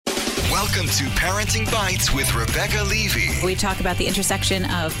Welcome to Parenting Bytes with Rebecca Levey. We talk about the intersection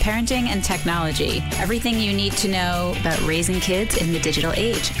of parenting and technology. Everything you need to know about raising kids in the digital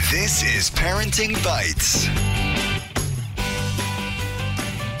age. This is Parenting Bytes.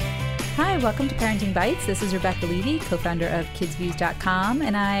 Hi, welcome to Parenting Bytes. This is Rebecca Levey, co-founder of KidsViews.com,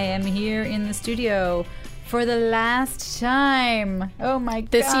 and I am here in the studio for the last time. Oh my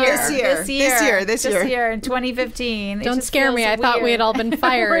God. This year in 2015. Don't scare me. I thought we had all been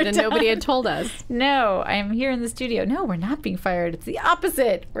fired and nobody had told us. No, I'm here in the studio. No, we're not being fired. It's the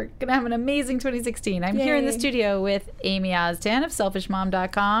opposite. We're going to have an amazing 2016. I'm here in the studio with Amy Oztan of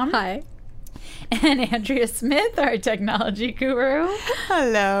selfishmom.com. Hi. And Andrea Smith, our technology guru.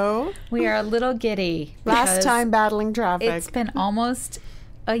 Hello. We are a little giddy. Last time battling traffic. It's been almost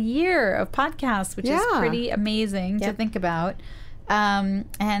a year of podcasts, which is pretty amazing to think about.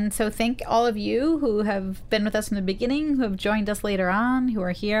 And so thank all of you who have been with us from the beginning, who have joined us later on, who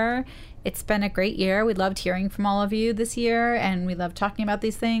are here. It's been a great year. We loved hearing from all of you this year, and we love talking about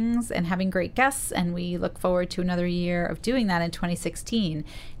these things and having great guests, and we look forward to another year of doing that in 2016.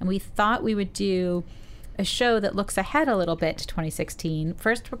 And we thought we would do a show that looks ahead a little bit to 2016.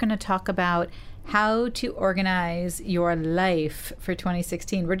 First, we're going to talk about how to organize your life for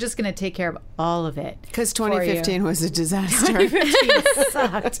 2016. We're just going to take care of all of it. Because 2015 was a disaster. 2015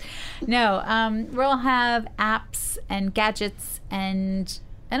 sucked. No, we'll have apps and gadgets and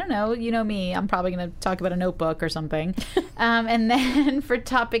I don't know, you know me, I'm probably going to talk about a notebook or something. And then for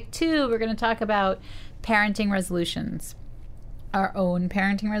topic 2, we're going to talk about parenting resolutions. Our own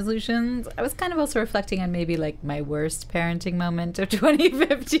parenting resolutions. I was kind of also reflecting on maybe like my worst parenting moment of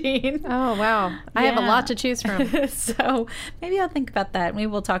 2015. Oh, wow. I have a lot to choose from. So maybe I'll think about that. Maybe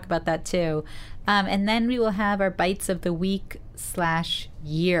we'll talk about that too. And then we will have our bites of the week/year.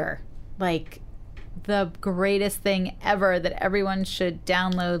 Like the greatest thing ever that everyone should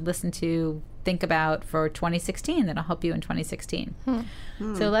download, listen to, think about for 2016 that'll help you in 2016.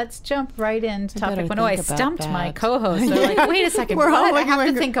 So let's jump right into topic 1. Oh, I stumped my co-host. They're like, wait a second, We're all what? I have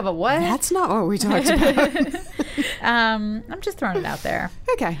like, to think of a what? That's not what we talked about. I'm just throwing it out there.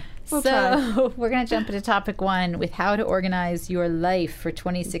 Okay. We'll try. We're going to jump into topic 1 with how to organize your life for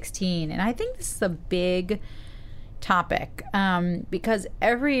 2016. And I think this is a big topic because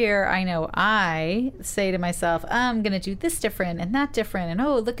every year I know I say to myself, I'm going to do this different and that different. And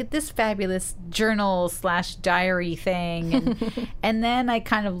oh, look at this fabulous journal/diary thing. And then I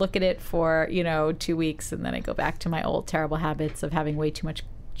kind of look at it for, 2 weeks. And then I go back to my old terrible habits of having way too much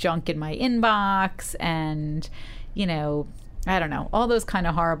junk in my inbox and, I don't know, all those kind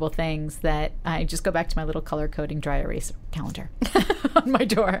of horrible things that I just go back to my little color coding dry erase calendar on my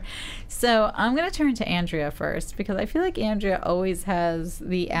door. So I'm going to turn to Andrea first because I feel like Andrea always has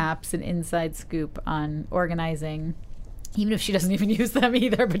the apps and inside scoop on organizing, even if she doesn't even use them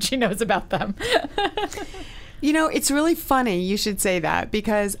either, but she knows about them. It's really funny you should say that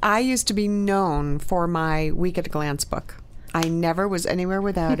because I used to be known for my Week at a Glance book. I never was anywhere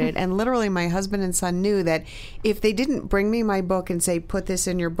without it. And literally my husband and son knew that if they didn't bring me my book and say, put this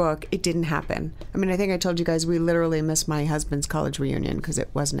in your book, it didn't happen. I mean, I think I told you guys we literally missed my husband's college reunion because it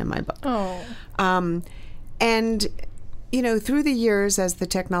wasn't in my book. Oh. And, through the years as the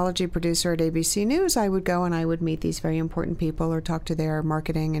technology producer at ABC News, I would go and I would meet these very important people or talk to their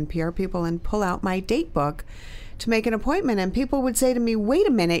marketing and PR people and pull out my date book to make an appointment. And people would say to me, wait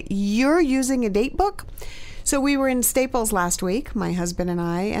a minute, you're using a date book? So we were in Staples last week, my husband and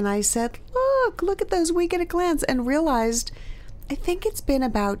I said, look at those Week at a Glance, and realized I think it's been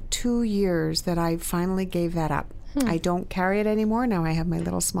about 2 years that I finally gave that up. I don't carry it anymore. Now I have my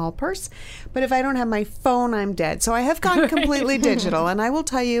little small purse. But if I don't have my phone, I'm dead. So I have gone completely digital, and I will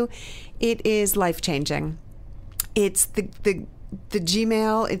tell you, it is life-changing. It's the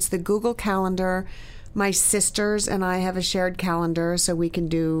Gmail, it's the Google Calendar. My sisters and I have a shared calendar so we can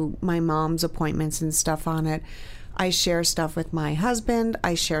do my mom's appointments and stuff on it. I share stuff with my husband.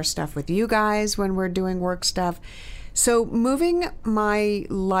 I share stuff with you guys when we're doing work stuff. So moving my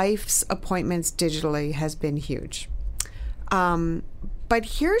life's appointments digitally has been huge. But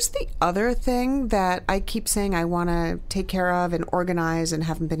here's the other thing that I keep saying I want to take care of and organize and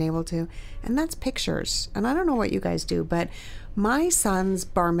haven't been able to, and that's pictures. And I don't know what you guys do, but my son's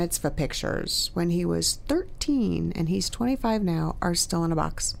bar mitzvah pictures when he was 13 and he's 25 now are still in a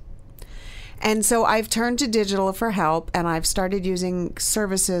box. And so I've turned to digital for help, and I've started using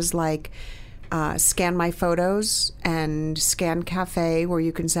services like Scan My Photos and Scan Cafe, where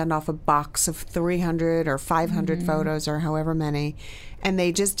you can send off a box of 300 or 500 photos or however many, and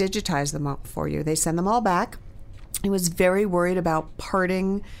they just digitize them up for you. They send them all back. I was very worried about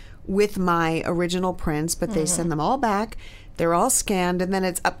parting with my original prints, but they send them all back. They're all scanned, and then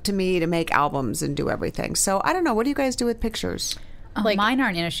it's up to me to make albums and do everything. So I don't know. What do you guys do with pictures? Mine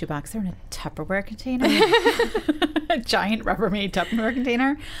aren't in a shoebox. They're in a Tupperware container. A giant Rubbermaid Tupperware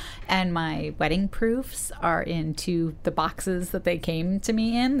container. And my wedding proofs are into the boxes that they came to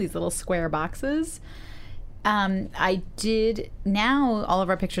me in, these little square boxes. Now all of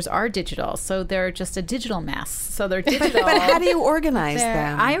our pictures are digital, so they're just a digital mess. So they're digital. But how do you organize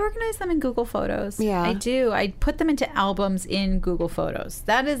them? I organize them in Google Photos. Yeah. I do. I put them into albums in Google Photos.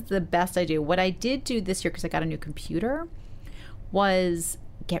 That is the best I do. What I did do this year, because I got a new computer, was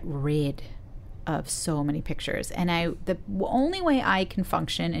get rid of so many pictures. And the only way I can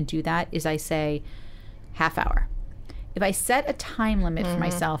function and do that is I say half hour. If I set a time limit for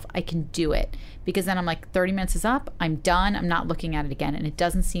myself, I can do it, because then I'm like, 30 minutes is up, I'm done, I'm not looking at it again, and it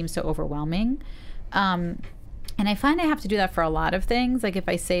doesn't seem so overwhelming. And I find I have to do that for a lot of things. Like if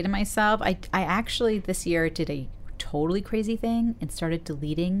I say to myself, I actually this year did a totally crazy thing and started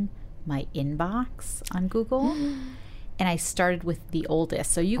deleting my inbox on Google. And I started with the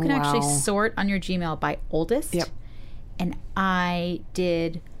oldest. So you can actually sort on your Gmail by oldest. Yep. And I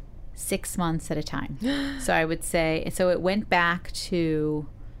did 6 months at a time. So I would say, so it went back to,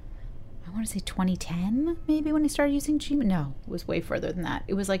 I want to say 2010, maybe, when I started using Gmail. No, it was way further than that.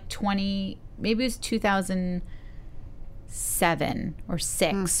 It was like maybe it was 2007 or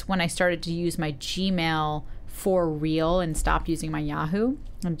 6 when I started to use my Gmail for real and stopped using my Yahoo,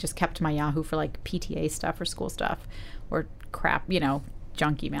 and just kept my Yahoo for like PTA stuff or school stuff or crap,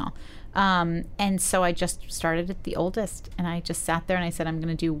 junk email. And so I just started at the oldest, and I just sat there and I said, I'm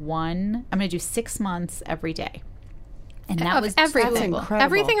going to do 6 months every day. And that was everything. incredible.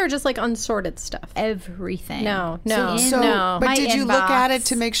 Everything, or just like unsorted stuff? Everything. No. But did you look at it inbox-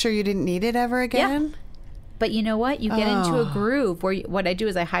 to make sure you didn't need it ever again? Yeah. But you know what? You get into a groove where what I do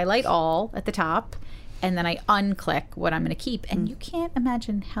is I highlight all at the top, and then I unclick what I'm going to keep. And you can't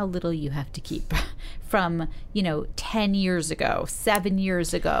imagine how little you have to keep from, 10 years ago, 7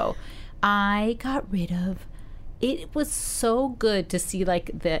 years ago. I got rid of. It was so good to see like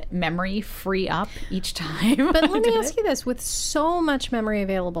the memory free up each time. But let me ask you this: with so much memory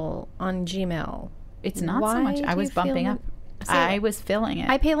available on Gmail, it's not so much. I was bumping up. I was filling it.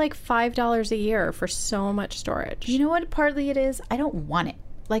 I pay like $5 a year for so much storage. You know what? Partly it is I don't want it.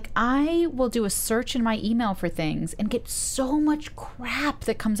 Like, I will do a search in my email for things and get so much crap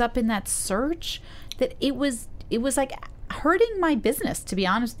that comes up in that search that it was like hurting my business, to be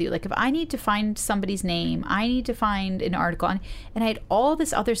honest with you. Like, if I need to find somebody's name, I need to find an article, and I had all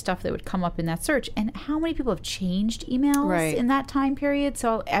this other stuff that would come up in that search. And how many people have changed emails in that time period?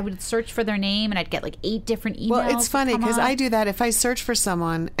 So I would search for their name and I'd get like 8 different emails. Well, it's funny because I do that. If I search for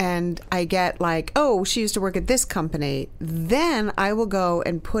someone and I get like, oh, she used to work at this company, then I will go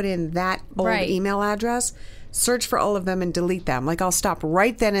and put in that old email address, search for all of them, and delete them. Like, I'll stop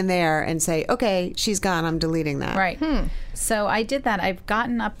right then and there and say, okay, she's gone, I'm deleting that. Right. So I did that. I've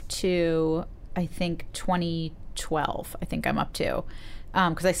gotten up to, I think, 2012. I think I'm up to.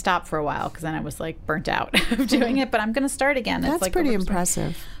 Because I stopped for a while because then I was like burnt out of doing it. But I'm going to start again. That's it's like pretty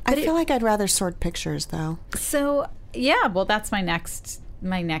impressive. I feel like I'd rather sort pictures, though. So, yeah, well, that's my next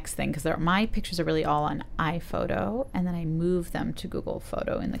thing, because my pictures are really all on iPhoto, and then I move them to Google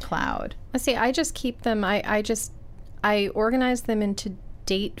Photo in the cloud. Let's see, I just keep them. I organize them into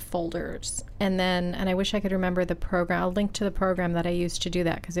date folders, and I wish I could remember the program. I'll link to the program that I use to do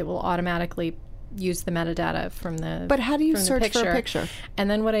that, because it will automatically use the metadata from the. But how do you search for a picture? And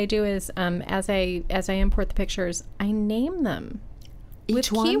then what I do is, as I import the pictures, I name them. With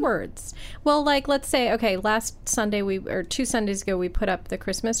keywords. Well, like, let's say, okay, last Sunday or 2 Sundays ago, we put up the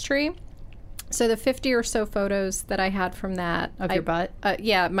Christmas tree. So the 50 or so photos that I had from that. Of your butt?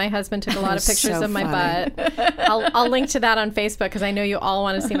 Yeah, my husband took a lot of pictures so of my funny. butt. I'll link to that on Facebook, because I know you all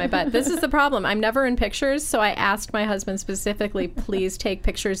want to see my butt. This is the problem. I'm never in pictures, so I asked my husband specifically, please take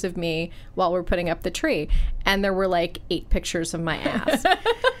pictures of me while we're putting up the tree. And there were like 8 pictures of my ass.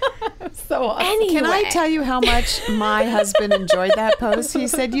 So awesome. Anyway. Can I tell you how much my husband enjoyed that post? He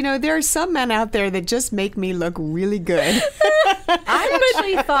said, there are some men out there that just make me look really good. I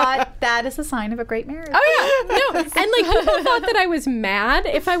actually thought that is a sign of a great marriage. Oh, yeah. No. And like, people thought that I was mad.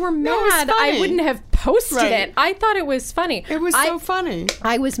 If I were mad, I wouldn't have posted it. I thought it was funny. It was so funny.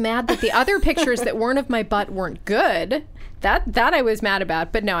 I was mad that the other pictures that weren't of my butt weren't good. That I was mad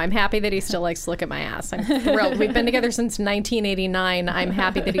about. But no, I'm happy that he still likes to look at my ass. I'm thrilled. We've been together since 1989. I'm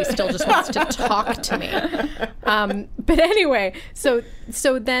happy that he still just wants to talk to me. But anyway, so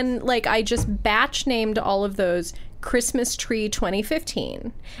then, like, I just batch named all of those Christmas Tree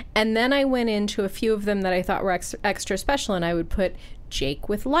 2015. And then I went into a few of them that I thought were extra special, and I would put Jake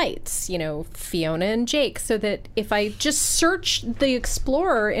with lights, Fiona and Jake, so that if I just search the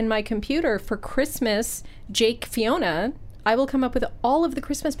Explorer in my computer for Christmas Jake Fiona, I will come up with all of the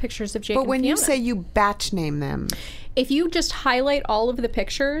Christmas pictures of Jake and Fiona. But when you say you batch name them, if you just highlight all of the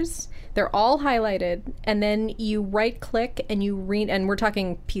pictures, they're all highlighted, and then you right-click and you and we're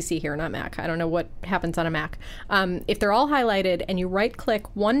talking PC here, not Mac. I don't know what happens on a Mac. If they're all highlighted and you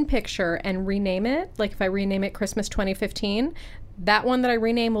right-click one picture and rename it, like if I rename it Christmas 2015, that one that I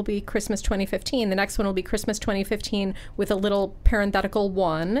rename will be Christmas 2015. The next one will be Christmas 2015 with a little parenthetical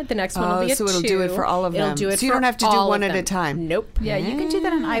 1. The next one will be a 2. So it'll do it for all of them. It'll do it so you don't have to do one at a time. Nope. Yeah, you can do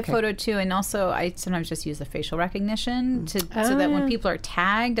that on iPhoto too, and also I sometimes just use the facial recognition so that when people are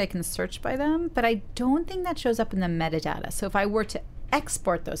tagged, I can search by them. But I don't think that shows up in the metadata. So if I were to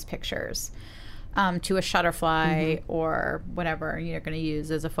export those pictures to a Shutterfly or whatever you're going to use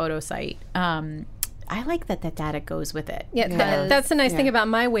as a photo site, I like that data goes with it. Yeah, that's the nice thing about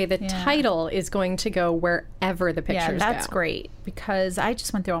my way. The title is going to go wherever the pictures go. Yeah, that's great, because I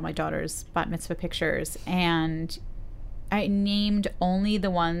just went through all my daughter's bat mitzvah pictures, and I named only the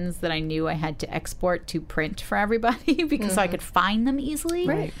ones that I knew I had to export to print for everybody because so I could find them easily.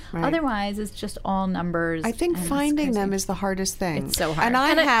 Right. Otherwise, it's just all numbers. I think finding them is the hardest thing. It's so hard. And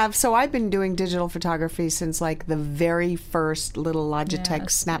I've been doing digital photography since like the very first little Logitech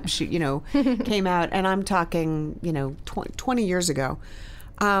Snapshoot, came out, and I'm talking, 20 years ago.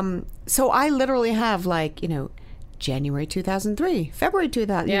 So I literally have January 2003, February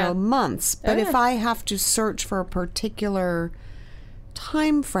 2000, months. But if I have to search for a particular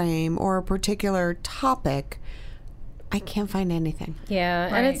time frame or a particular topic, I can't find anything.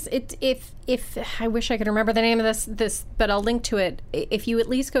 Yeah, right. And if I wish I could remember the name of this, but I'll link to it. If you at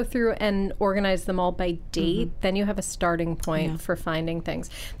least go through and organize them all by date, then you have a starting point for finding things.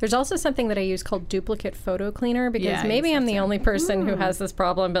 There's also something that I use called Duplicate Photo Cleaner, because maybe I'm the only person who has this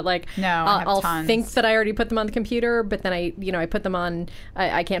problem. But I'll think that I already put them on the computer, but then I put them on.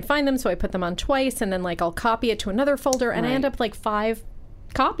 I can't find them, so I put them on twice, and then I'll copy it to another folder, and I end up 5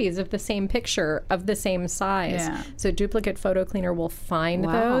 copies of the same picture of the same size. Yeah. So Duplicate Photo Cleaner will find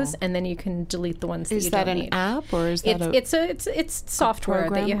those, and then you can delete the ones that you don't need. Is that an app, or is that it's software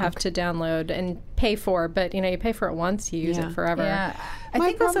that you have to download and pay for, but you pay for it once, you use it forever. Yeah. I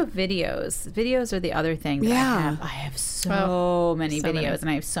think also videos. Videos are the other thing that I have. I have so many videos, and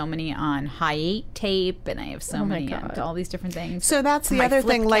I have so many on high 8 tape, and I have so many on all these different things. So that's the other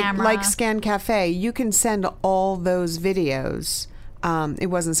thing, like Scan Cafe, you can send all those videos. It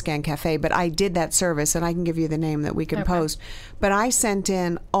wasn't Scan Cafe, but I did that service, and I can give you the name that we can post. But I sent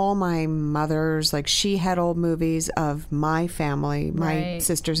in all my mother's, she had old movies of my family, my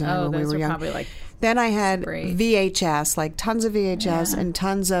sisters and I when we were young. Then I had VHS, tons of VHS and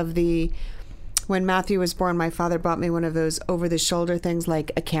tons of when Matthew was born, my father bought me one of those over-the-shoulder things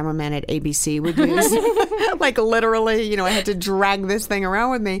like a cameraman at ABC would use. Literally, I had to drag this thing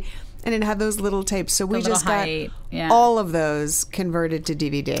around with me. And it had those little tapes. So we just got all of those converted to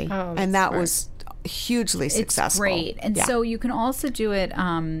DVD. And that was hugely successful. It's great. And so you can also do it.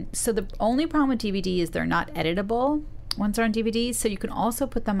 So the only problem with DVD is they're not editable once they're on DVD. So you can also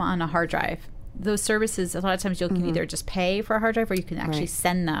put them on a hard drive. Those services, a lot of times you can either just pay for a hard drive, or you can actually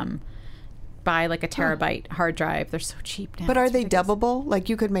send them by a terabyte hard drive. They're so cheap now. But are they dubbable?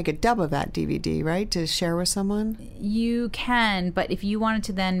 You could make a dub of that DVD, right, to share with someone? You can, but if you wanted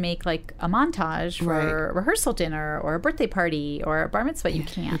to then make a montage for a rehearsal dinner or a birthday party or a bar mitzvah, you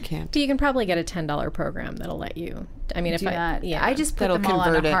can't. You can't. But you can probably get a $10 program that'll let you. Do that. I just put them all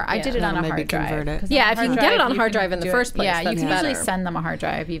on a hard. I did it on a hard drive. If you can get it on a hard drive in the first place, you can usually send them a hard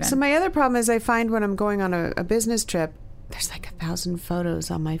drive even. So my other problem is I find when I'm going on a business trip, there's 1,000 photos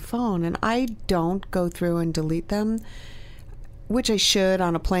on my phone, and I don't go through and delete them, which I should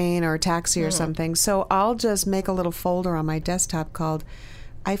on a plane or a taxi or something. So I'll just make a little folder on my desktop called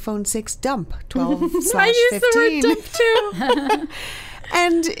iPhone 6 dump 12/15. I use the word dump too.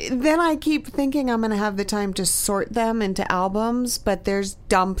 And then I keep thinking I'm going to have the time to sort them into albums, but there's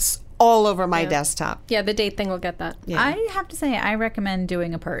dumps all over my desktop. Yeah, the date thing will get that. Yeah. I have to say, I recommend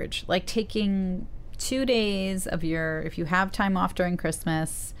doing a purge, taking 2 days of if you have time off during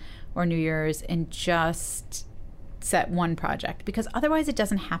Christmas or New Year's, and just set one project, because otherwise it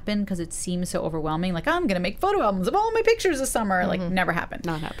doesn't happen because it seems so overwhelming. I'm going to make photo albums of all my pictures this summer. Never happened.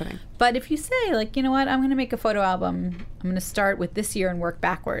 Not happening. But if you say, you know what, I'm going to make a photo album. I'm going to start with this year and work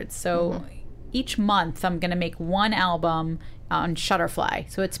backwards. So each month I'm going to make one album on Shutterfly,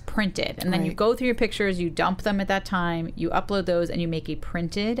 so it's printed, and then you go through your pictures, you dump them at that time, you upload those, and you make a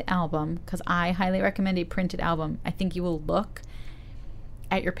printed album, because I highly recommend a printed album. I think you will look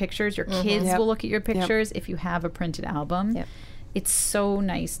at your pictures, your kids will look at your pictures if you have a printed album. It's so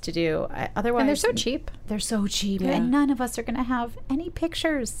nice to do. Otherwise, And they're so cheap. They're so cheap, Yeah. and none of us are going to have any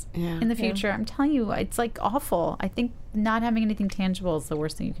pictures Yeah. in the future. I'm telling you, it's like awful. I think not having anything tangible is the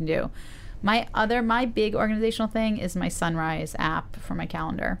worst thing you can do. My big organizational thing is my Sunrise app for my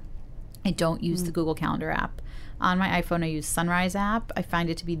calendar. I don't use the Google Calendar app. On my iPhone, I use Sunrise app. I find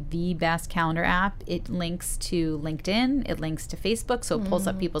it to be the best calendar app. It links to LinkedIn. It links to Facebook, so it pulls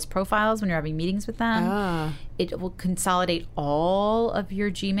up people's profiles when you're having meetings with them. It will consolidate all of your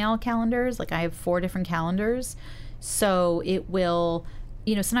Gmail calendars. Like I have 4 different calendars. So it will...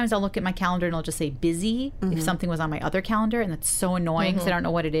 sometimes I'll look at my calendar and it'll just say busy if something was on my other calendar, and that's so annoying because I don't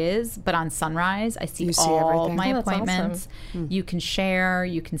know what it is. But on Sunrise, I see all everything. my Oh, that's appointments. awesome. You can share,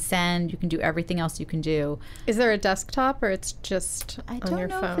 you can send, you can do everything else you can do. Is there a desktop or it's just I on your don't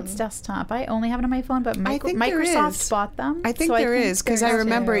know phone? if it's desktop. I only have it on my phone, but I think there Microsoft is. bought them. I think so there is, because I there's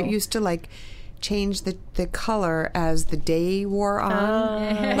remember it two. used to like change the color as the day wore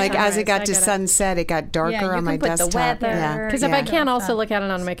on. Like as it got to sunset, it got darker Yeah, you on my can put the desktop. weather. Because if I can't also look at it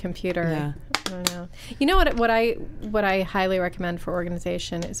on my computer, Yeah. I don't know. You know what I highly recommend for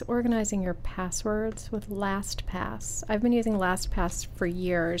organization is organizing your passwords with LastPass. I've been using LastPass for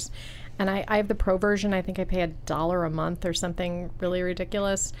years, and I have the pro version. I think I pay $1 a month or something really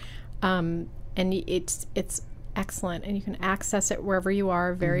ridiculous, and it's excellent, and you can access it wherever you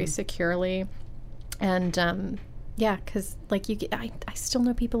are very securely. And yeah, because like I still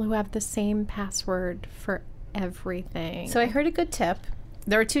know people who have the same password for everything. So I heard a good tip.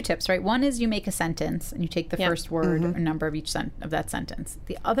 There are 2 tips, right? One is you make a sentence and you take the first word or number of each of that sentence.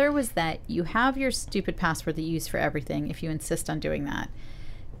 The other was that you have your stupid password that you use for everything if you insist on doing that,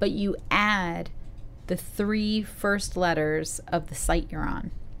 but you add the 3 first letters of the site you're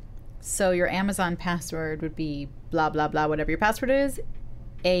on. So your Amazon password would be blah, blah, blah, whatever your password is,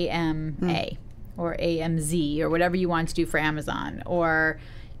 AMA or AMZ or whatever you want to do for Amazon, or,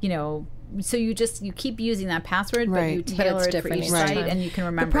 so you keep using that password, but Right. you But tailor it's it for different each each site, time. and you can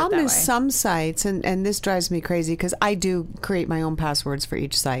remember The problem it that is way. some sites, and this drives me crazy because I do create my own passwords for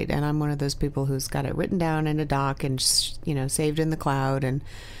each site, and I'm one of those people who's got it written down in a doc and saved in the cloud and.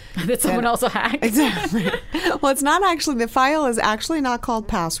 that someone also hacked. Exactly. Well, it's not actually, the file is actually not called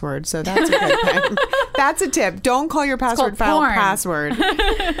password, so that's a good thing. That's a tip. Don't call your password file porn. password.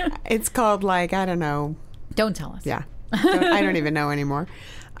 It's called I don't know. Don't tell us. Yeah. I don't even know anymore.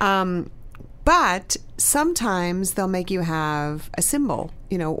 But sometimes they'll make you have a symbol,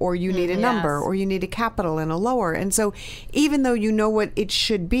 or you need a number, Yes. or you need a capital and a lower. And so even though you know what it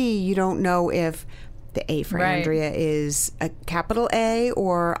should be, you don't know if the A for Right. Andrea is a capital A,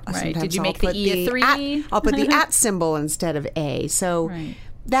 or sometimes Did you I'll make the put E a 3? I'll put the at symbol instead of A. So Right.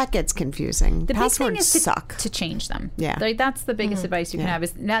 that gets confusing. The Passwords big thing is suck. to change them. Yeah. Like, that's the biggest advice you can Yeah. have.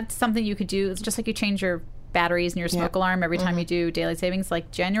 Is that's something you could do. It's just like you change your batteries in your smoke alarm every time you do daylight savings.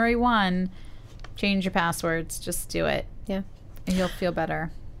 Like January 1, change your passwords. Just do it, yeah. and you'll feel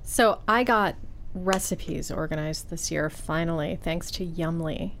better. So I got recipes organized this year, finally, thanks to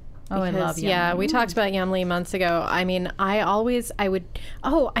Yumly. Oh, I love Yeah, Yumly. we talked about Yumly months ago. I mean, I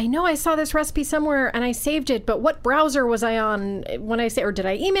know I saw this recipe somewhere and I saved it, but what browser was I on when or did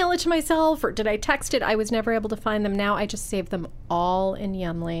I email it to myself or did I text it? I was never able to find them. Now I just saved them all in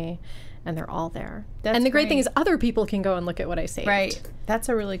Yumly and they're all there. That's and the great thing great. is other people can go and look at what I saved. Right. That's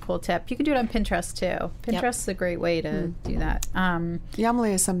a really cool tip. You can do it on Pinterest too. Pinterest is a great way to do that.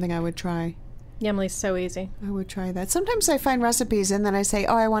 Yumly is something I would try. Yumly's so easy. I would try that. Sometimes I find recipes and then I say,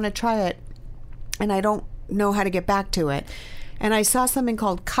 I want to try it. And I don't know how to get back to it. And I saw something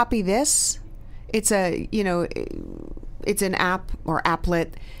called Copy This. It's it's an app or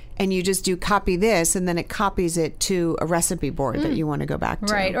applet. And you just do copy this, and then it copies it to a recipe board that you want to go back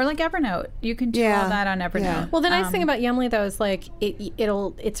to. Right. Or like Evernote. You can do all that on Evernote. Yeah. Well, the nice thing about Yumly though is like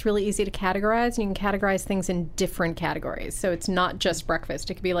it's really easy to categorize, and you can categorize things in different categories. So it's not just breakfast;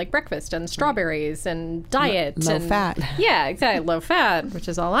 it could be like breakfast and strawberries and diet, Low and fat. Yeah, exactly, low fat, which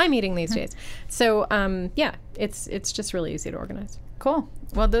is all I'm eating these days. So yeah, it's just really easy to organize. Cool.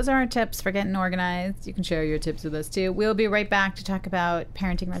 Well, those are our tips for getting organized. You can share your tips with us too. We'll be right back to talk about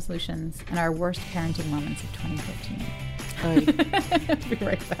parenting resolutions and our worst parenting moments of 2015. We'll be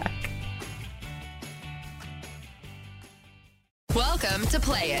right back. Welcome to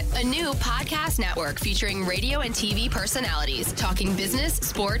Play It, a new podcast network featuring radio and TV personalities talking business,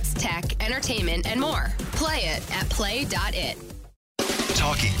 sports, tech, entertainment, and more. Play it at play.it.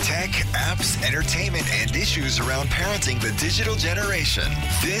 Talking tech, apps, entertainment, and issues around parenting the digital generation.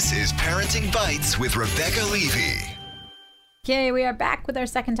 This is Parenting Bytes with Rebecca Levey. Yay, we are back with our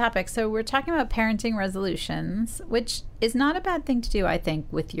second topic. So we're talking about parenting resolutions, which is not a bad thing to do, I think,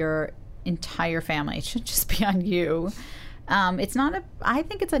 with your entire family. It should just be on you. It's not I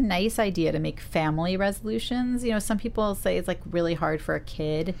think it's a nice idea to make family resolutions. You know, some people say it's like really hard for a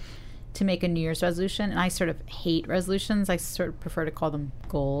kid to make a New Year's resolution, and I sort of hate resolutions. I sort of prefer to call them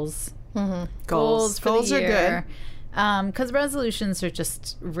goals. Mm-hmm. Goals for Goals the are year. good. Because resolutions are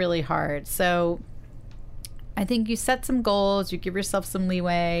just really hard. So I think you set some goals, you give yourself some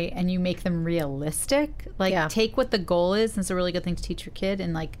leeway, and you make them realistic. Like, take what the goal is, and it's a really good thing to teach your kid,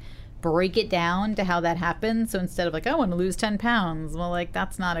 and like break it down to how that happens. So instead of like, I want to lose 10 pounds, well, like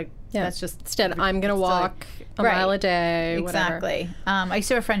that's not a, that's just. Instead, I'm going to walk a mile a day. Exactly. I used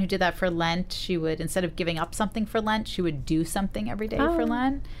to have a friend who did that for Lent. She would, instead of giving up something for Lent, she would do something every day for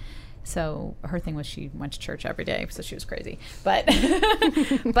Lent. So her thing was she went to church every day, so she was crazy. But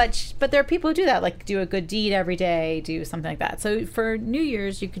but there are people who do that, like do a good deed every day, do something like that. So for New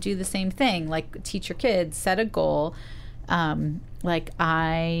Year's, you could do the same thing, like teach your kids, set a goal. Like,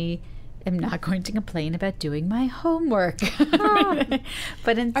 I am not going to complain about doing my homework.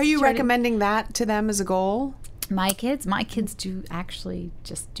 But are you recommending that to them as a goal? My kids do actually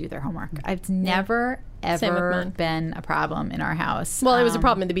just do their homework. I've never, ever been a problem in our house. Well, it was a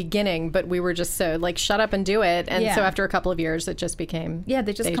problem in the beginning, but we were just so like, shut up and do it. And so after a couple of years, it just became... Yeah,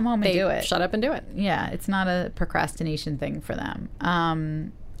 they just come home and do it. Shut up and do it. Yeah, it's not a procrastination thing for them.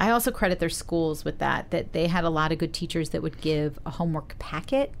 I also credit their schools with that they had a lot of good teachers that would give a homework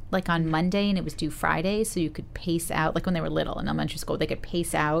packet, like on Monday, and it was due Friday, so you could pace out, like when they were little in elementary school, they could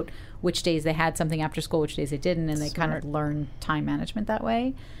pace out which days they had something after school, which days they didn't, and they kind of learned time management that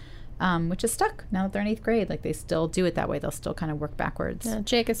way, which is stuck now that they're in 8th grade. Like, they still do it that way. They'll still kind of work backwards. Yeah,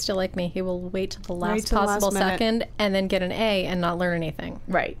 Jake is still like me. He will wait till the last possible second and then get an A and not learn anything.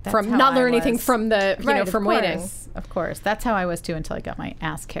 Right. From not learn anything from the, from waiting. Of course. That's how I was too, until I got my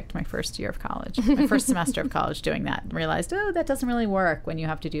ass kicked my first year of college, my first semester of college doing that, and realized, that doesn't really work when you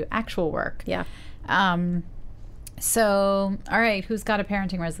have to do actual work. Yeah. So, all right, who's got a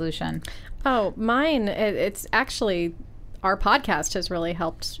parenting resolution? Oh, mine, it's actually, our podcast has really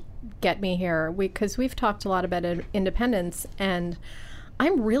helped get me here, because we've talked a lot about independence, and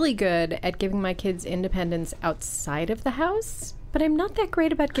I'm really good at giving my kids independence outside of the house, but I'm not that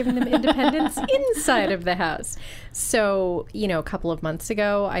great about giving them independence inside of the house. So, a couple of months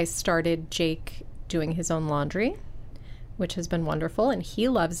ago, I started Jake doing his own laundry, which has been wonderful, and he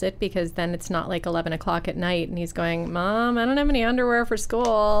loves it, because then it's not like 11 o'clock at night and he's going, Mom, I don't have any underwear for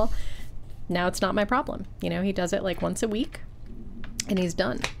school. Now it's not my problem. He does it like once a week and he's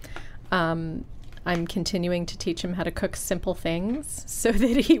done. I'm continuing to teach him how to cook simple things so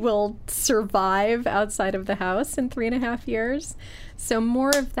that he will survive outside of the house in 3.5 years. So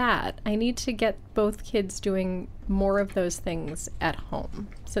more of that. I need to get both kids doing more of those things at home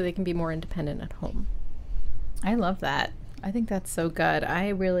so they can be more independent at home. I love that. I think that's so good. I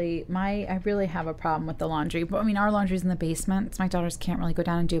really have a problem with the laundry. But I mean, our laundry's in the basement, so my daughters can't really go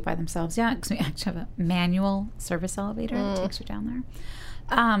down and do it by themselves yet, because we actually have a manual service elevator that takes her down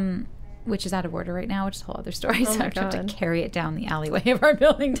there. Which is out of order right now, which is a whole other story. So I actually have to carry it down the alleyway of our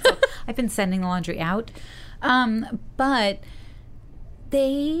building. So I've been sending the laundry out. But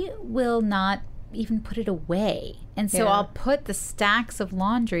they will not even put it away. And so I'll put the stacks of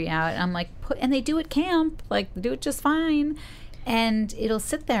laundry out, and I'm like, and they do at camp, like, they do it just fine. And it'll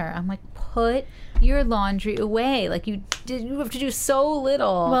sit there. I'm like, put your laundry away. Like, you have to do so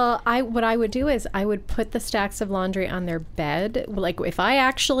little. Well, what I would do is I would put the stacks of laundry on their bed. Like, if I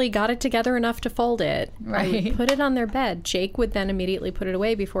actually got it together enough to fold it, I would put it on their bed. Jake would then immediately put it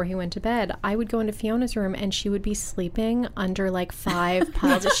away before he went to bed. I would go into Fiona's room, and she would be sleeping under like 5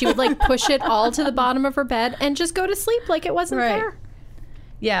 piles. She would like push it all to the bottom of her bed and just go to sleep like it wasn't there.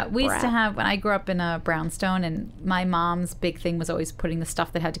 Yeah, we used to have, when I grew up in a brownstone, and my mom's big thing was always putting the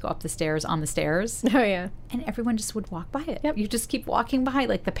stuff that had to go up the stairs on the stairs. Oh, yeah. And everyone just would walk by it. Yep. You just keep walking by,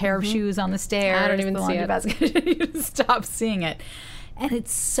 like the pair of shoes on the stairs. I don't even see it. Basket. You just stop seeing it. And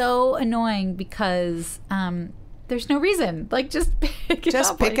it's so annoying because there's no reason. Like, just pick it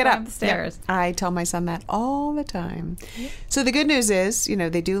up. Pick it up. The stairs. Yep. I tell my son that all the time. So the good news is,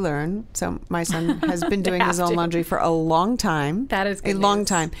 they do learn. So my son has been doing his own laundry for a long time. That is good news. Long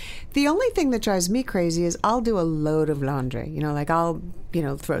time. The only thing that drives me crazy is I'll do a load of laundry. Like I'll,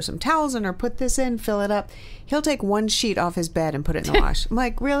 throw some towels in or put this in, fill it up. He'll take one sheet off his bed and put it in the wash. I'm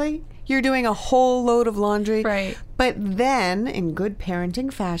like, really? You're doing a whole load of laundry? Right. But then, in good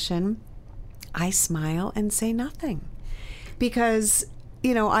parenting fashion, I smile and say nothing, because,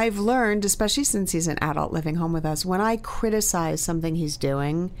 I've learned, especially since he's an adult living home with us, when I criticize something he's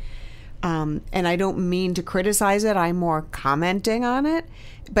doing, And I don't mean to criticize it. I'm more commenting on it.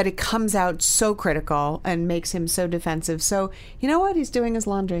 But it comes out so critical and makes him so defensive. So, you know what? He's doing his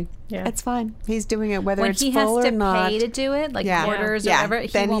laundry. Yeah. It's fine. He's doing it whether When it's he full has or to not. pay to do it, like orders or whatever, he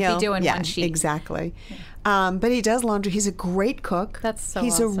then won't he'll- be doing one sheet. Exactly. But he does laundry. He's a great cook. That's so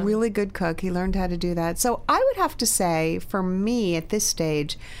He's awesome. a really good cook. He learned how to do that. So I would have to say, for me at this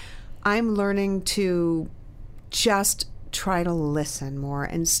stage, I'm learning to just try to listen more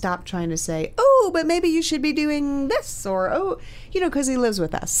and stop trying to say, oh, but maybe you should be doing this, or, oh, because he lives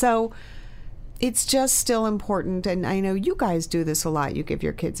with us. So it's just still important. And I know you guys do this a lot. You give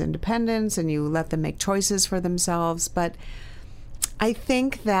your kids independence and you let them make choices for themselves. But I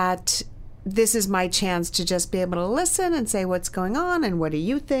think that this is my chance to just be able to listen and say what's going on and what do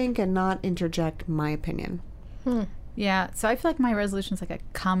you think, and not interject my opinion. Yeah, so I feel like my resolution is like a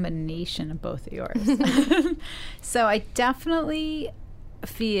combination of both of yours. So I definitely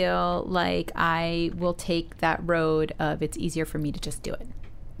feel like I will take that road of it's easier for me to just do it.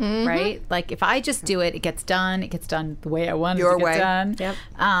 Right? Like if I just do it, it gets done. It gets done the way I want it Your to get way. done. Yep.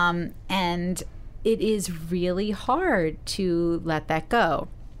 And it is really hard to let that go.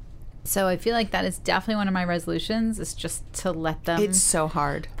 So I feel like that is definitely one of my resolutions, is just to let them It's so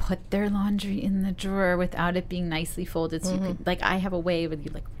hard. put their laundry in the drawer without it being nicely folded. So you could, like, I have a way where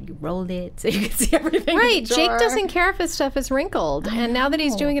you roll it so you can see everything. Right. in the Jake drawer. doesn't care if his stuff is wrinkled. And now that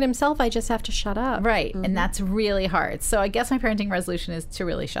he's doing it himself, I just have to shut up. Right. And that's really hard. So I guess my parenting resolution is to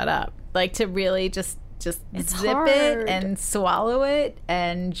really shut up. Like to really just zip hard. it and swallow it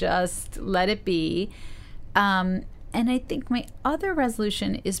and just let it be. And I think my other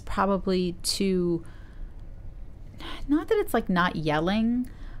resolution is probably to, not that it's like not yelling,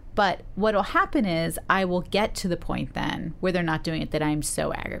 but what'll happen is I will get to the point then where they're not doing it that I'm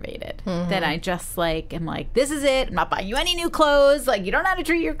so aggravated that I just like am like, this is it. I'm not buying you any new clothes. Like, you don't know how to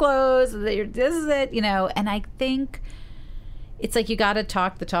treat your clothes. This is it, And I think it's like you got to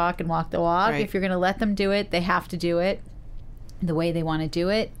talk the talk and walk the walk. Right. If you're going to let them do it, they have to do it the way they want to do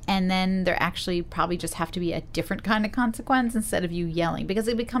it, and then there actually probably just have to be a different kind of consequence instead of you yelling, because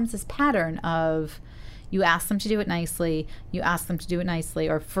it becomes this pattern of you ask them to do it nicely,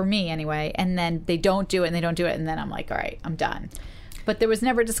 or for me anyway, and then they don't do it, and then I'm like, all right, I'm done. But there was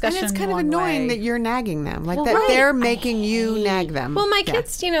never discussion. And it's kind of along the annoying way. that you're nagging them, like Well, that right. they're making you nag them. Well, my Yeah.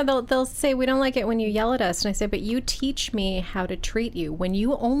 kids, they'll say, we don't like it when you yell at us. And I say, but you teach me how to treat you. When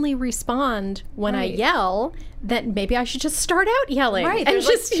you only respond when I Right. yell, then maybe I should just start out yelling. Right, And there's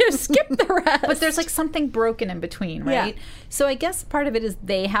just skip the rest. But there's like something broken in between, right? Yeah. So I guess part of it is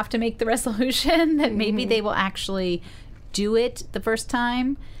they have to make the resolution that maybe they will actually do it the first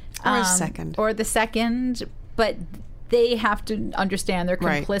time. Or the second. But they have to understand they're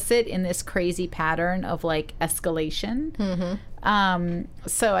Right. complicit in this crazy pattern of like escalation.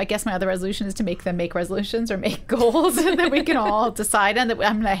 So I guess my other resolution is to make them make resolutions or make goals and that we can all decide on that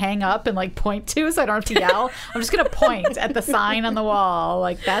I'm going to hang up and like point to so I don't have to yell. I'm just going to point at the sign on the wall.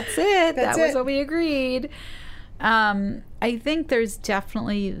 Like, that's it. That's that was it. what we agreed. I think there's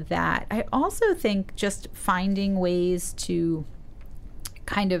definitely that. I also think just finding ways to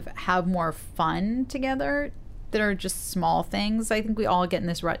kind of have more fun together that are just small things. I think we all get in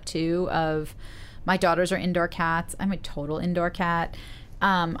this rut too of my daughters are indoor cats. I'm a total indoor cat.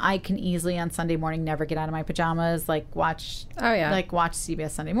 I can easily on Sunday morning never get out of my pajamas, watch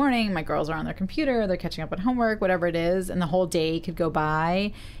CBS Sunday Morning. My girls are on their computer, they're catching up on homework, whatever it is, and the whole day could go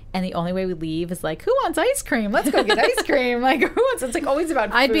by. And the only way we leave is like, who wants ice cream? Let's go get ice cream. Like, who wants? It's like always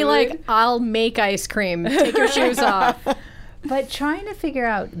about food. I'd be like, I'll make ice cream. Take your shoes off. But trying to figure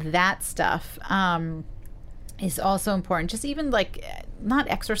out that stuff is also important. Just even like not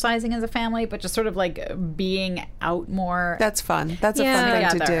exercising as a family, but just sort of like being out more. That's fun. That's a Yeah. fun thing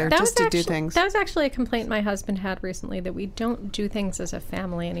to Together. do, just to do things. That was actually a complaint my husband had recently, that we don't do things as a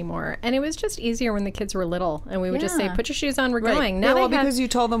family anymore. And it was just easier when the kids were little, and we would just say, Yeah. put your shoes on, we're Right. going. Yeah, Now well, they have, because you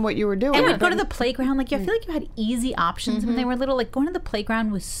told them what you were doing. And we'd go to the playground. Like, I feel like you had easy options when they were little. Like, going to the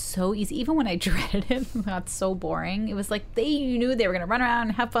playground was so easy. Even when I dreaded it, it got so boring. It was like you knew they were going to run around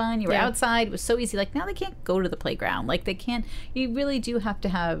and have fun. You were Yeah. outside. It was so easy. Like, now they can't go to the playground. Like, they can't. You really do have to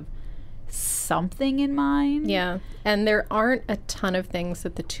have something in mind. yeah. And there aren't a ton of things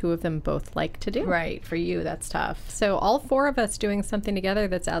that the two of them both like to do. Right. For you, that's tough. So all four of us doing something together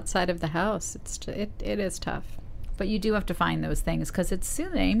that's outside of the house, it is tough. But you do have to find those things because it's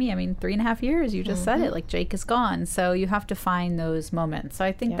soon, Amy. I mean, 3.5 years, you just said it. Like, Jake is gone. So you have to find those moments. So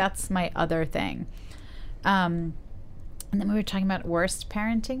I think that's my other thing. And then we were talking about worst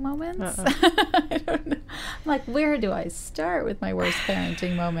parenting moments. I don't know. I'm like, where do I start with my worst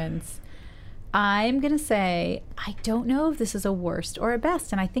parenting moments? I'm going to say, I don't know if this is a worst or a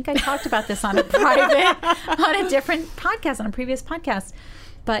best. And I think I talked about this on a different podcast, on a previous podcast.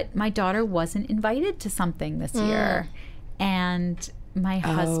 But my daughter wasn't invited to something this year. And my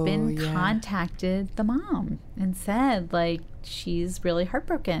husband contacted the mom and said, like, she's really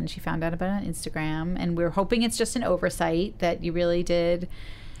heartbroken. She found out about it on Instagram. And we're hoping it's just an oversight, that you really did.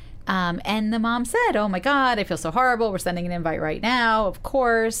 And the mom said, oh, my God, I feel so horrible. We're sending an invite right now, of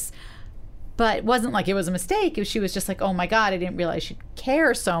course. But it wasn't like it was a mistake. She was just like, oh, my God, I didn't realize she'd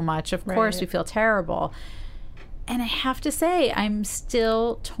care so much. Of course, we feel terrible. And I have to say, I'm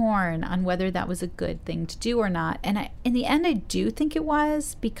still torn on whether that was a good thing to do or not. And in the end, I do think it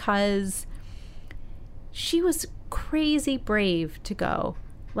was, because she was crazy brave to go.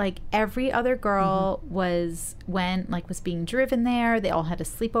 Like, every other girl was being driven there. They all had a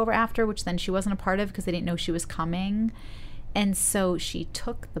sleepover after, which then she wasn't a part of because they didn't know she was coming. And so she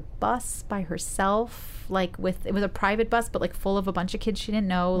took the bus by herself, it was a private bus, but like full of a bunch of kids she didn't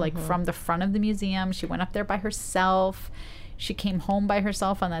know, like from the front of the museum. She went up there by herself. She came home by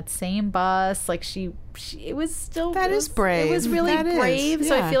herself on that same bus. Like it was still... That is brave. It was really brave.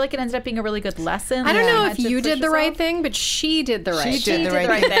 So I feel like it ended up being a really good lesson. I don't know if you did the right thing, but she did the right thing. She did the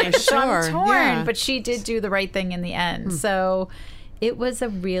right thing, for So sure. I'm torn, but she did do the right thing in the end. So it was a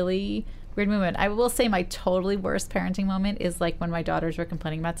really... weird moment. I will say my totally worst parenting moment is like when my daughters were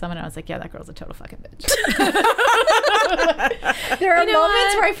complaining about someone, and I was like, yeah, that girl's a total fucking bitch. There are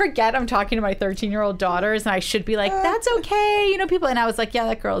moments where I forget I'm talking to my 13-year-old daughters, and I should be like, that's okay, people. And I was like, yeah,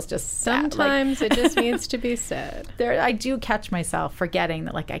 that girl's just sad. Sometimes it just needs to be said. I do catch myself forgetting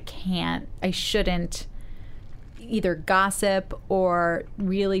that, like, I shouldn't either gossip or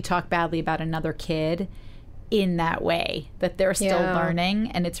really talk badly about another kid in that way, that they're still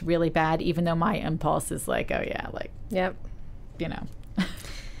learning, and it's really bad, even though my impulse is like, oh yeah, like, yep,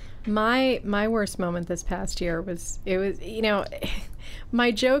 my worst moment this past year was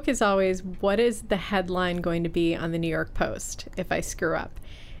my joke is always, what is the headline going to be on the New York Post if I screw up?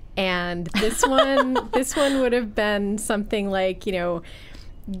 And this one would have been something like,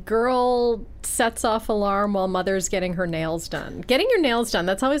 girl sets off alarm while mother's getting her nails done. Getting your nails done,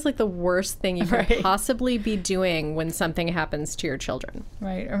 that's always like the worst thing you could possibly be doing when something happens to your children.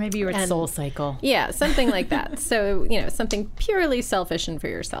 Right. Or maybe you're at Soul Cycle. Yeah, something like that. So, something purely selfish and for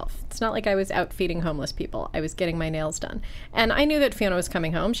yourself. It's not like I was out feeding homeless people. I was getting my nails done. And I knew that Fiona was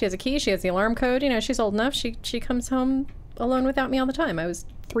coming home. She has a key. She has the alarm code. She's old enough. She comes home alone without me all the time. I was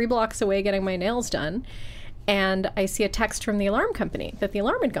 3 blocks away getting my nails done. And I see a text from the alarm company that the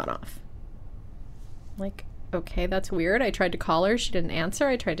alarm had gone off. Like, okay, that's weird. I tried to call her. She didn't answer.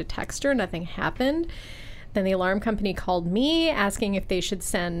 I tried to text her. Nothing happened. Then the alarm company called me asking if they should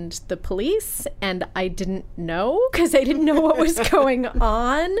send the police. And I didn't know because I didn't know what was going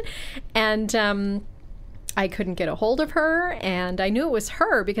on. And I couldn't get a hold of her. And I knew it was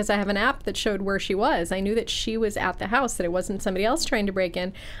her because I have an app that showed where she was. I knew that she was at the house, that it wasn't somebody else trying to break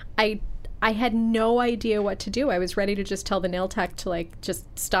in. I had no idea what to do. I was ready to just tell the nail tech to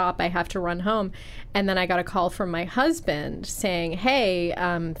just stop. I have to run home. And then I got a call from my husband saying, hey,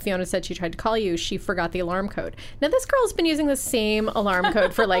 Fiona said she tried to call you. She forgot the alarm code. Now, this girl's been using the same alarm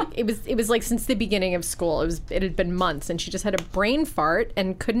code for it was like since the beginning of school. It had been months, and she just had a brain fart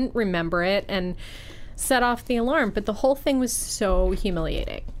and couldn't remember it and set off the alarm. But the whole thing was so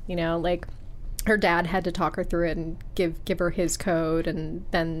humiliating, her dad had to talk her through it and give her his code, and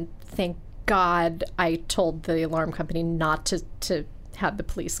then thank God I told the alarm company not to have the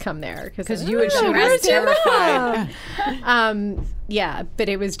police come there because you would be terrified. Yeah, but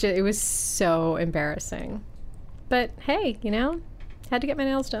it was so embarrassing. But hey, had to get my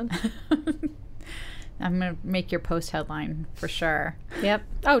nails done. I'm gonna make your post headline for sure. Yep.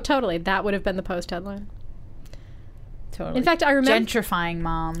 Oh, totally. That would have been the post headline. Totally. In fact, I remember gentrifying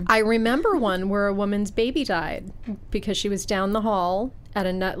mom. I remember one where a woman's baby died because she was down the hall at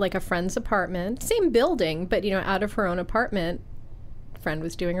a friend's apartment, same building, but out of her own apartment. Friend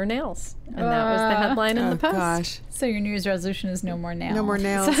was doing her nails, and that was the headline in the Post. Gosh. So your New Year's resolution is no more nails. No more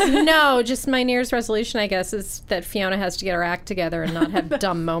nails. No, just my New Year's resolution, I guess, is that Fiona has to get her act together and not have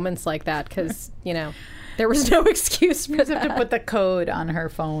dumb moments like that because there was no excuse for that. You have to put the code on her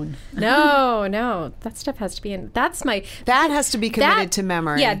phone. No. That stuff has to be in. That has to be committed to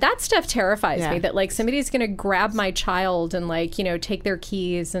memory. Yeah, that stuff terrifies me. That somebody's going to grab my child and take their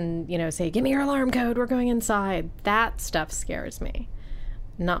keys and say, "Give me your alarm code. We're going inside." That stuff scares me.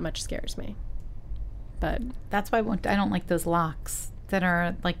 Not much scares me. But that's why I don't like those locks that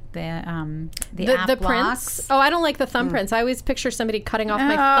are like the app prints. locks. Oh, I don't like the thumbprints. I always picture somebody cutting off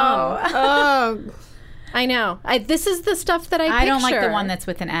my thumb. Oh. I know. This is the stuff that I picture. I don't like the one that's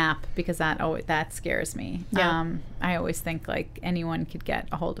with an app because that scares me. Yeah. I always think like anyone could get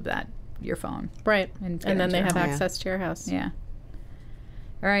a hold of your phone. Right. And then they have home. access to your house. Yeah.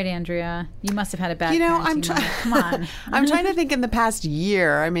 All right, Andrea, you must have had a bad. Come on. I'm trying to think in the past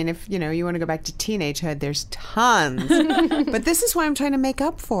year. I mean, if you want to go back to teenagehood, there's tons. But this is why I'm trying to make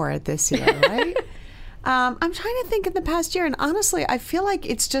up for it this year, right? I'm trying to think in the past year, and honestly, I feel like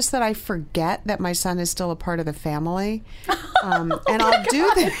it's just that I forget that my son is still a part of the family, and I'll do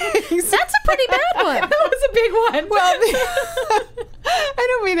things. That's a pretty bad one. That was a big one. Well, I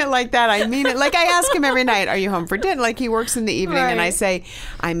don't mean it like that. I mean it like I ask him every night, "Are you home for dinner?" Like he works in the evening, and I say,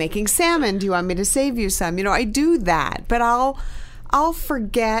 "I'm making salmon. Do you want me to save you some?" I do that, but I'll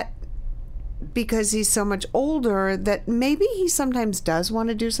forget. Because he's so much older that maybe he sometimes does want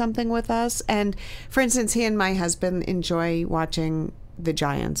to do something with us. And for instance, he and my husband enjoy watching the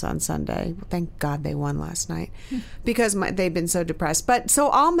Giants on Sunday. Thank God they won last night because they've been so depressed. But so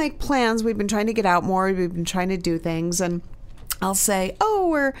I'll make plans. We've been trying to get out more. We've been trying to do things. And I'll say,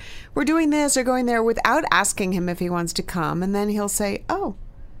 "Oh, we're doing this or going there," without asking him if he wants to come. And then he'll say, "Oh,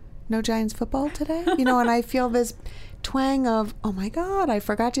 no Giants football today?" And I feel this twang of, oh my God, I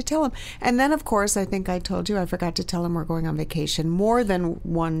forgot to tell him. And then, of course, I think I told you I forgot to tell him we're going on vacation. More than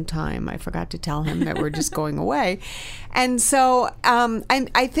one time I forgot to tell him that we're just going away. And so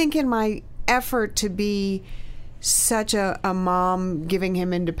I think in my effort to be such a mom, giving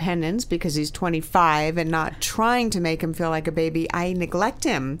him independence because he's 25 and not trying to make him feel like a baby, I neglect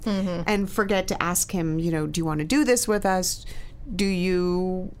him and forget to ask him, do you want to do this with us? Do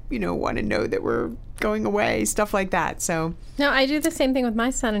you, want to know that we're going away? Stuff like that. So no, I do the same thing with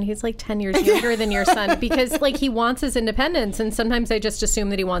my son, and he's like 10 years younger than your son because like he wants his independence, and sometimes I just assume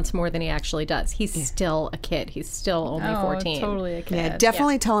that he wants more than he actually does. He's still a kid. He's still only 14. Totally a kid. Yeah,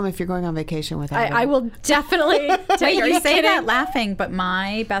 definitely tell him if you're going on vacation with him. I will definitely tell you. You say that laughing, but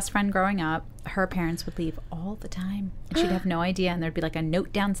my best friend growing up, her parents would leave all the time, and she'd have no idea, and there'd be like a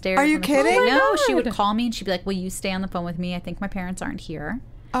note downstairs. Are you kidding? No, she would call me, and she'd be like, "Will you stay on the phone with me? I think my parents aren't here."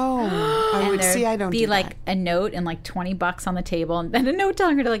 Oh, I would see. I don't be do like that. a note and like $20 on the table, and then a note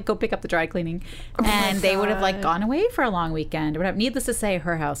telling her to like go pick up the dry cleaning. And they would have like gone away for a long weekend. Or whatever. Needless to say,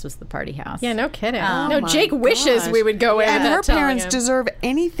 her house was the party house. Yeah, no kidding. Oh Jake wishes we would go in. And her parents him. deserve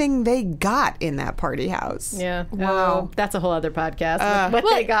anything they got in that party house. Yeah. Wow, that's a whole other podcast. What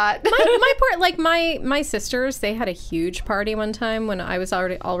they got. my part, like my sisters, they had a huge party one time when I was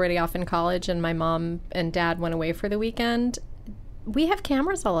already off in college, and my mom and dad went away for the weekend. We have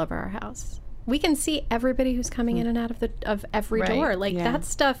cameras all over our house. We can see everybody who's coming in and out of every door. Like that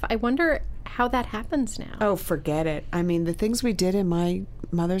stuff, I wonder how that happens now. Oh, forget it. I mean, the things we did in my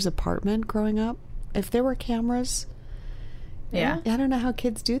mother's apartment growing up, if there were cameras, I don't know how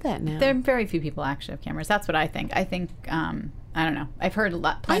kids do that now. There are very few people actually have cameras. That's what I think. I think, I don't know. I've heard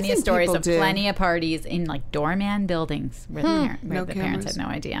plenty of stories of plenty of parties in like doorman buildings where the parents had no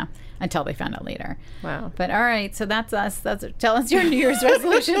idea until they found out later. Wow. But all right, so that's us. Tell us your New Year's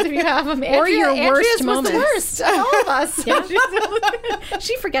resolutions if you have them. Or your worst Andrea's moments. Was the worst. All of us.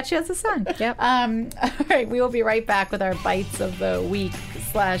 She forgets she has a son. Yep. All right, we will be right back with our bites of the week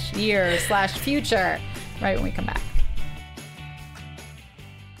 /year/future right when we come back.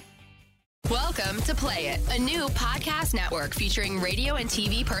 Welcome to Play It, a new podcast network featuring radio and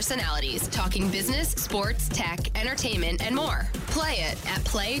TV personalities talking business, sports, tech, entertainment, and more. Play it at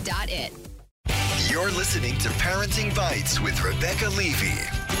play.it. You're listening to Parenting Bytes with Rebecca Levey.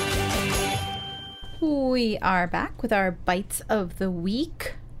 We are back with our bites of the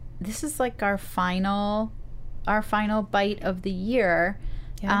week. This is like our final bite of the year.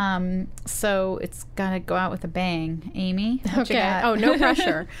 Yeah. So it's got to go out with a bang. Amy, what you got? Oh, no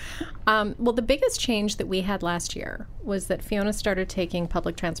pressure. Well, the biggest change that we had last year was that Fiona started taking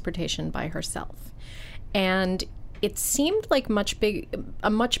public transportation by herself. And it seemed like a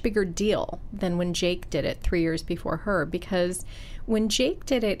much bigger deal than when Jake did it 3 years before her, because when Jake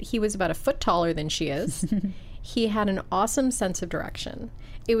did it, he was about a foot taller than she is. He had an awesome sense of direction.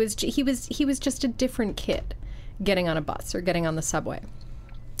 He was just a different kid getting on a bus or getting on the subway.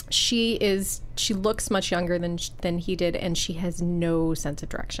 She looks much younger than he did, and she has no sense of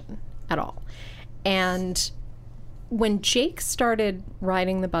direction at all. And when Jake started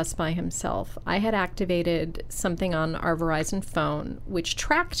riding the bus by himself, I had activated something on our Verizon phone which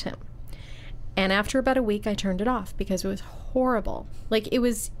tracked him. And after about a week, I turned it off because it was horrible. Like it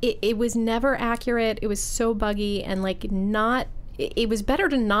was never accurate. It was so buggy, and it was better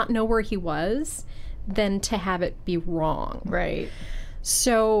to not know where he was than to have it be wrong. Right.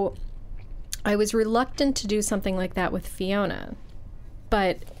 So I was reluctant to do something like that with Fiona,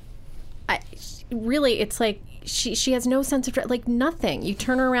 but really, it's like she has no sense of, like, nothing. You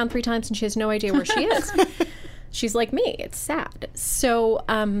turn her around 3 times and she has no idea where she is. She's like me. It's sad. So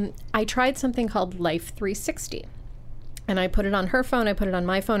I tried something called Life 360. And I put it on her phone. I put it on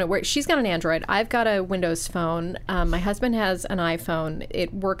my phone. She's got an Android. I've got a Windows phone. My husband has an iPhone.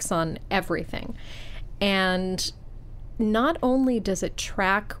 It works on everything. And not only does it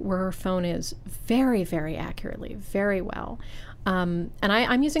track where her phone is very, very accurately, very well. And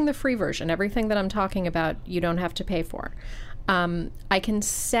I'm using the free version. Everything that I'm talking about, you don't have to pay for. I can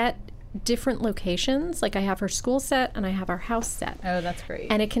set different locations. Like I have her school set and I have our house set. Oh, that's great.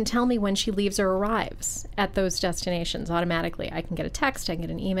 And it can tell me when she leaves or arrives at those destinations automatically. I can get a text, I can get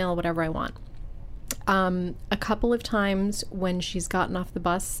an email, whatever I want. A couple of times when she's gotten off the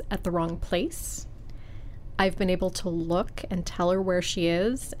bus at the wrong place, I've been able to look and tell her where she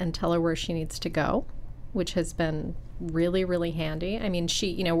is and tell her where she needs to go, which has been really, really handy. I mean,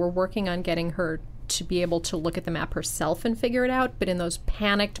 we're working on getting her to be able to look at the map herself and figure it out. But in those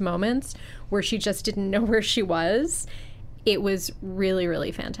panicked moments where she just didn't know where she was, it was really,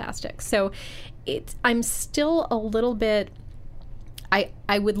 really fantastic. So I'm still a little bit,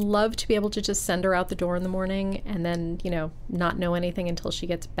 I would love to be able to just send her out the door in the morning and then, not know anything until she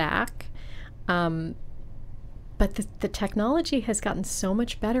gets back. But the technology has gotten so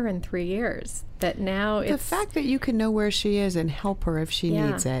much better in 3 years that now the fact that you can know where she is and help her if she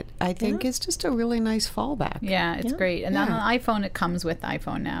needs it, I think is just a really nice fallback. Yeah, it's great. And on the iPhone, it comes with the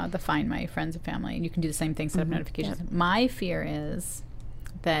iPhone now, the Find My Friends and Family, and you can do the same thing, set up notifications. Yeah. My fear is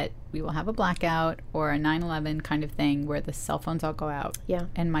that we will have a blackout or a 9/11 kind of thing where the cell phones all go out. Yeah.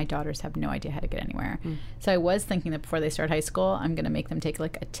 And my daughters have no idea how to get anywhere. So I was thinking that before they start high school, I'm going to make them take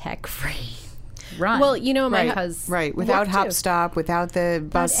like a tech-free run. Well, without Hop Stop, without the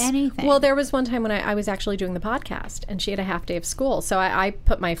bus, anything. Well, there was one time when I was actually doing the podcast, and she had a half day of school, so I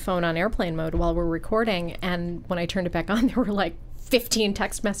put my phone on airplane mode while we're recording, and when I turned it back on, there were like 15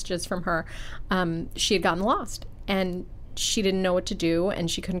 text messages from her. She had gotten lost, and she didn't know what to do,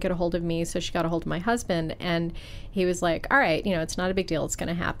 and she couldn't get a hold of me, so she got a hold of my husband, and he was like, all right, it's not a big deal, it's going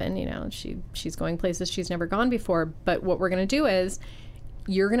to happen, she's going places she's never gone before, but what we're going to do is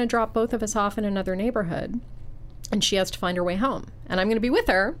you're going to drop both of us off in another neighborhood, and she has to find her way home. And I'm going to be with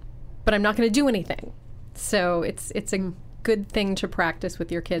her, but I'm not going to do anything. So it's a good thing to practice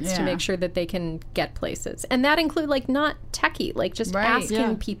with your kids to make sure that they can get places. And that include not techie, just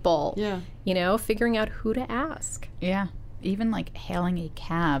asking people, figuring out who to ask. Yeah. Even hailing a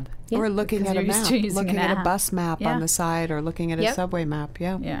cab. Yeah. Or looking at a map, looking at a bus map on the side, or looking at a subway map.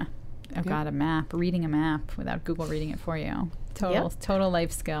 Yeah. Yeah. I've got a map, reading a map without Google reading it for you. Total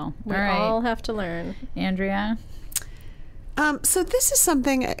life skill. We all have to learn. Andrea? So this is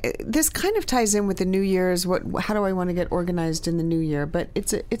something, this kind of ties in with the New Year's, how do I want to get organized in the new year? But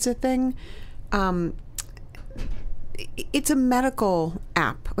it's a thing, it's a medical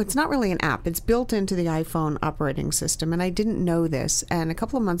app. It's not really an app. It's built into the iPhone operating system, and I didn't know this. And a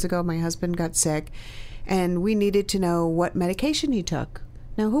couple of months ago, my husband got sick, and we needed to know what medication he took.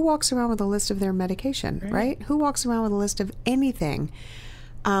 Now, who walks around with a list of their medication, right? Who walks around with a list of anything?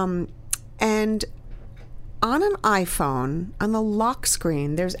 And on an iPhone, on the lock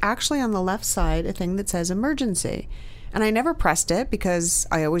screen, there's actually on the left side a thing that says emergency. And I never pressed it because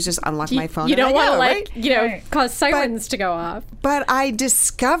I always just unlock my phone. You don't want to cause sirens to go off. But I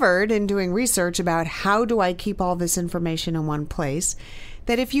discovered in doing research about how do I keep all this information in one place,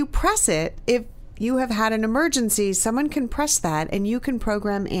 that if you press it, if you have had an emergency, someone can press that and you can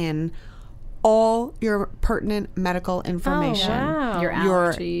program in all your pertinent medical information. Oh, wow.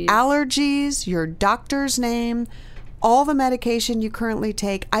 Your allergies, your doctor's name, all the medication you currently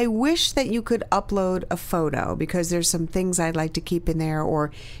take. I wish that you could upload a photo because there's some things I'd like to keep in there,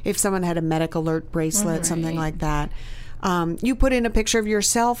 or if someone had a medic alert bracelet, something like that. You put in a picture of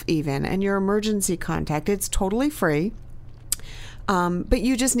yourself even and your emergency contact. It's totally free. But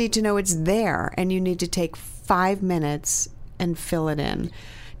you just need to know it's there, and you need to take 5 minutes and fill it in.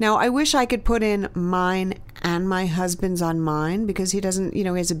 Now, I wish I could put in mine and my husband's on mine, because he doesn't, he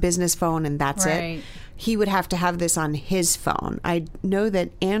has a business phone and that's it. He would have to have this on his phone. I know that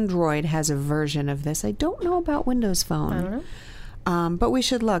Android has a version of this. I don't know about Windows Phone. I don't know. But we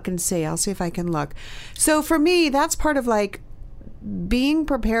should look and see. I'll see if I can look. So for me, that's part of being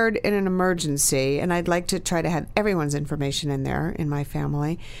prepared in an emergency, and I'd like to try to have everyone's information in there in my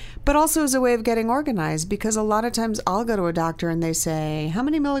family, but also as a way of getting organized, because a lot of times I'll go to a doctor and they say, how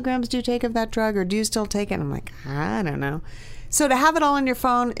many milligrams do you take of that drug, or do you still take it? And I'm like, I don't know. So to have it all on your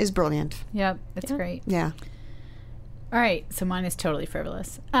phone is brilliant. Yep, it's great. Yeah. All right, so mine is totally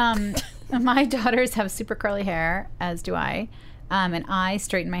frivolous. My daughters have super curly hair, as do I, and I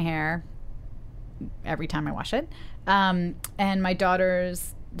straighten my hair every time I wash it. And my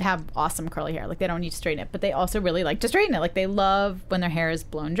daughters have awesome curly hair. Like, they don't need to straighten it, but they also really like to straighten it. Like, they love when their hair is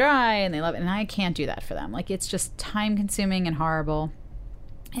blown dry, and they love it. And I can't do that for them. Like, it's just time consuming and horrible.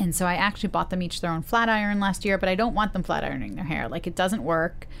 And so I actually bought them each their own flat iron last year, but I don't want them flat ironing their hair. Like, it doesn't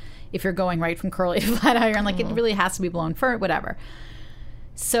work if you're going right from curly to flat iron. Like, it really has to be blown for whatever.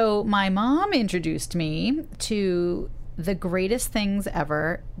 So my mom introduced me to the greatest things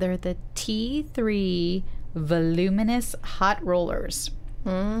ever. They're the T3 voluminous hot rollers.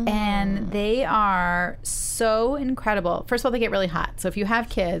 And they are so incredible. First of all, they get really hot. So if you have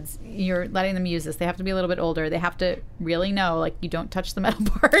kids, you're letting them use this. They have to be a little bit older. They have to really know, like, you don't touch the metal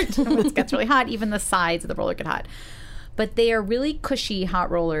part when it gets really hot. Even the sides of the roller get hot. But they are really cushy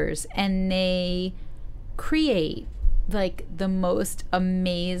hot rollers, and they create like the most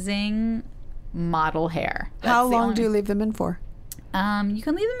amazing model hair. How long do you leave them in for? You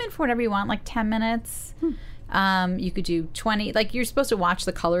can leave them in for whatever you want, like 10 minutes. You could do 20. Like, you're supposed to watch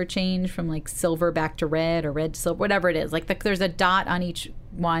the color change from like silver back to red or red to silver, whatever it is. Like, there's a dot on each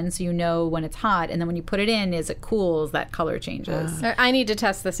one, so you know when it's hot. And then when you put it in, as it cools, that color changes. I need to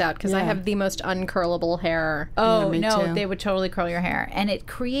test this out because I have the most uncurlable hair. Oh, me no, too. they would totally curl your hair. And it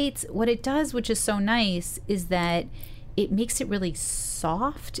creates, what it does, which is so nice, is that it makes it really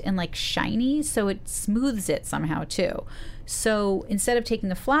soft and like shiny, so it smooths it somehow too. So instead of taking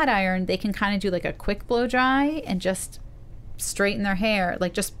the flat iron, they can kind of do like a quick blow dry and just straighten their hair,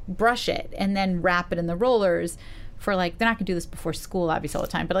 like just brush it and then wrap it in the rollers for, like, they're not going to do this before school, obviously, all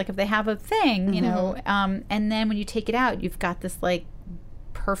the time, but like if they have a thing, you know, and then when you take it out, you've got this like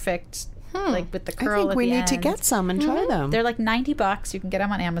perfect, like with the curl I think at we the need to end. get some and try them. They're like $90. You can get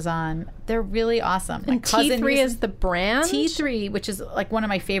them on Amazon. They're really awesome. My And cousin T3 uses is the brand? T3, which is like one of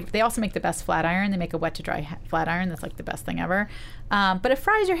my favorite. They also make the best flat iron. They make a wet to dry flat iron. That's like the best thing ever. But it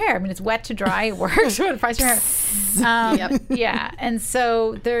fries your hair. I mean, it's wet to dry. It works, but it fries your hair. Yeah. And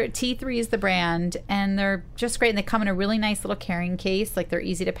so T3 is the brand, and they're just great. And they come in a really nice little carrying case. Like, they're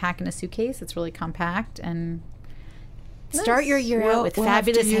easy to pack in a suitcase. It's really compact, and start your year out with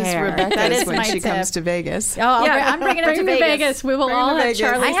fabulous we'll have to hair. use Rebecca's That is when my she tip. comes to Vegas. Oh, I'm bringing them to Bring Vegas. We will Bring all them to have Vegas.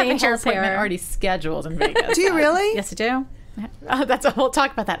 Charlie's I have a hair Angels appointment hair. already scheduled in Vegas. Do you really? Yes, I do. We'll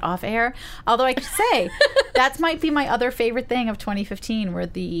talk about that off air. Although I could say that might be my other favorite thing of 2015, were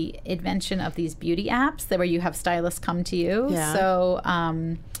the invention of these beauty apps where you have stylists come to you. Yeah.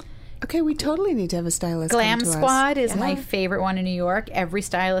 So Okay, we totally need to have a stylist Glam come to us. Squad is my favorite one in New York. Every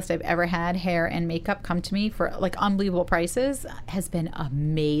stylist I've ever had, hair and makeup, come to me for like unbelievable prices. Has been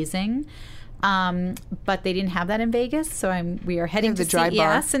amazing. But they didn't have that in Vegas, so we are heading to the dry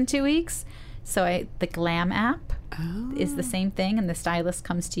bar. CES in 2 weeks. So the Glam app is the same thing, and the stylist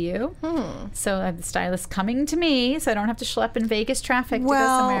comes to you. So I have the stylist coming to me, so I don't have to schlep in Vegas traffic to go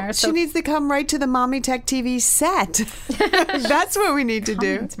somewhere. Well, So she needs to come right to the Mommy Tech TV set. That's what we need to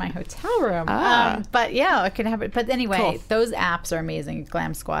do. it's my hotel room. But yeah, I could have it. But anyway, Cool. those apps are amazing.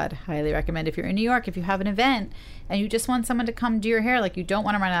 Glam Squad, highly recommend. If you're in New York, if you have an event and you just want someone to come do your hair, like you don't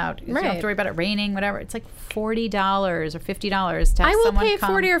want to run out, you don't have to worry about it raining, whatever. It's like $40 or $50 to have I will someone pay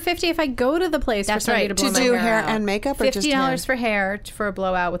come. 40 or 50 if I go to the place That's for somebody right. to blow To my do hair hair out. and makeup, or just hair? $50 for hair for a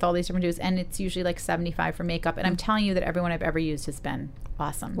blowout with all these different dudes, and it's usually like $75 for makeup. And I'm telling you that everyone I've ever used has been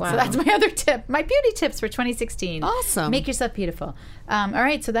awesome. Wow. So that's my other tip. My beauty tips for 2016. Awesome. Make yourself beautiful. All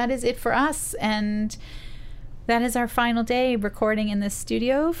right, so that is it for us, and that is our final day recording in this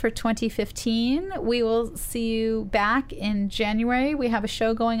studio for 2015. We will see you back in January. We have a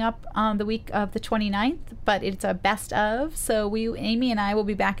show going up on the week of the 29th, but it's a best of. So Amy and I will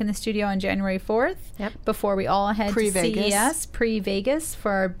be back in the studio on January 4th before we all head Pre-Vegas. to CES, pre-Vegas,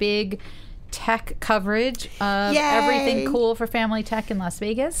 for our big tech coverage of Yay. everything cool for family tech in Las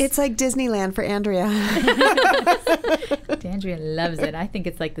Vegas. It's like Disneyland for Andrea. Andrea loves it. I think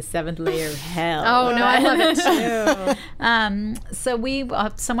it's like the 7th layer of hell. Oh, no, I love it too. So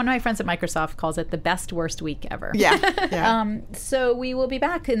one of my friends at Microsoft calls it the best worst week ever. Yeah. So we will be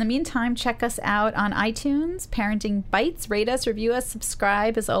back. In the meantime, check us out on iTunes, Parenting Bytes. Rate us, review us,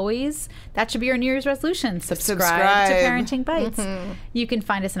 subscribe as always. That should be your New Year's resolution. Subscribe to Parenting Bytes. You can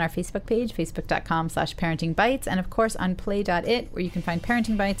find us on our Facebook page, facebook.com/Parenting Bytes, and of course on play.it, where you can find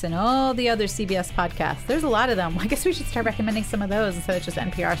Parenting Bytes and all the other CBS podcasts. There's a lot of them. I guess we should start recommending some of those instead of just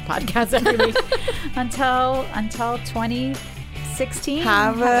NPR's podcasts every week. Until 2016.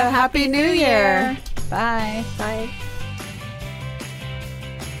 Have a happy New Year. Bye. Bye.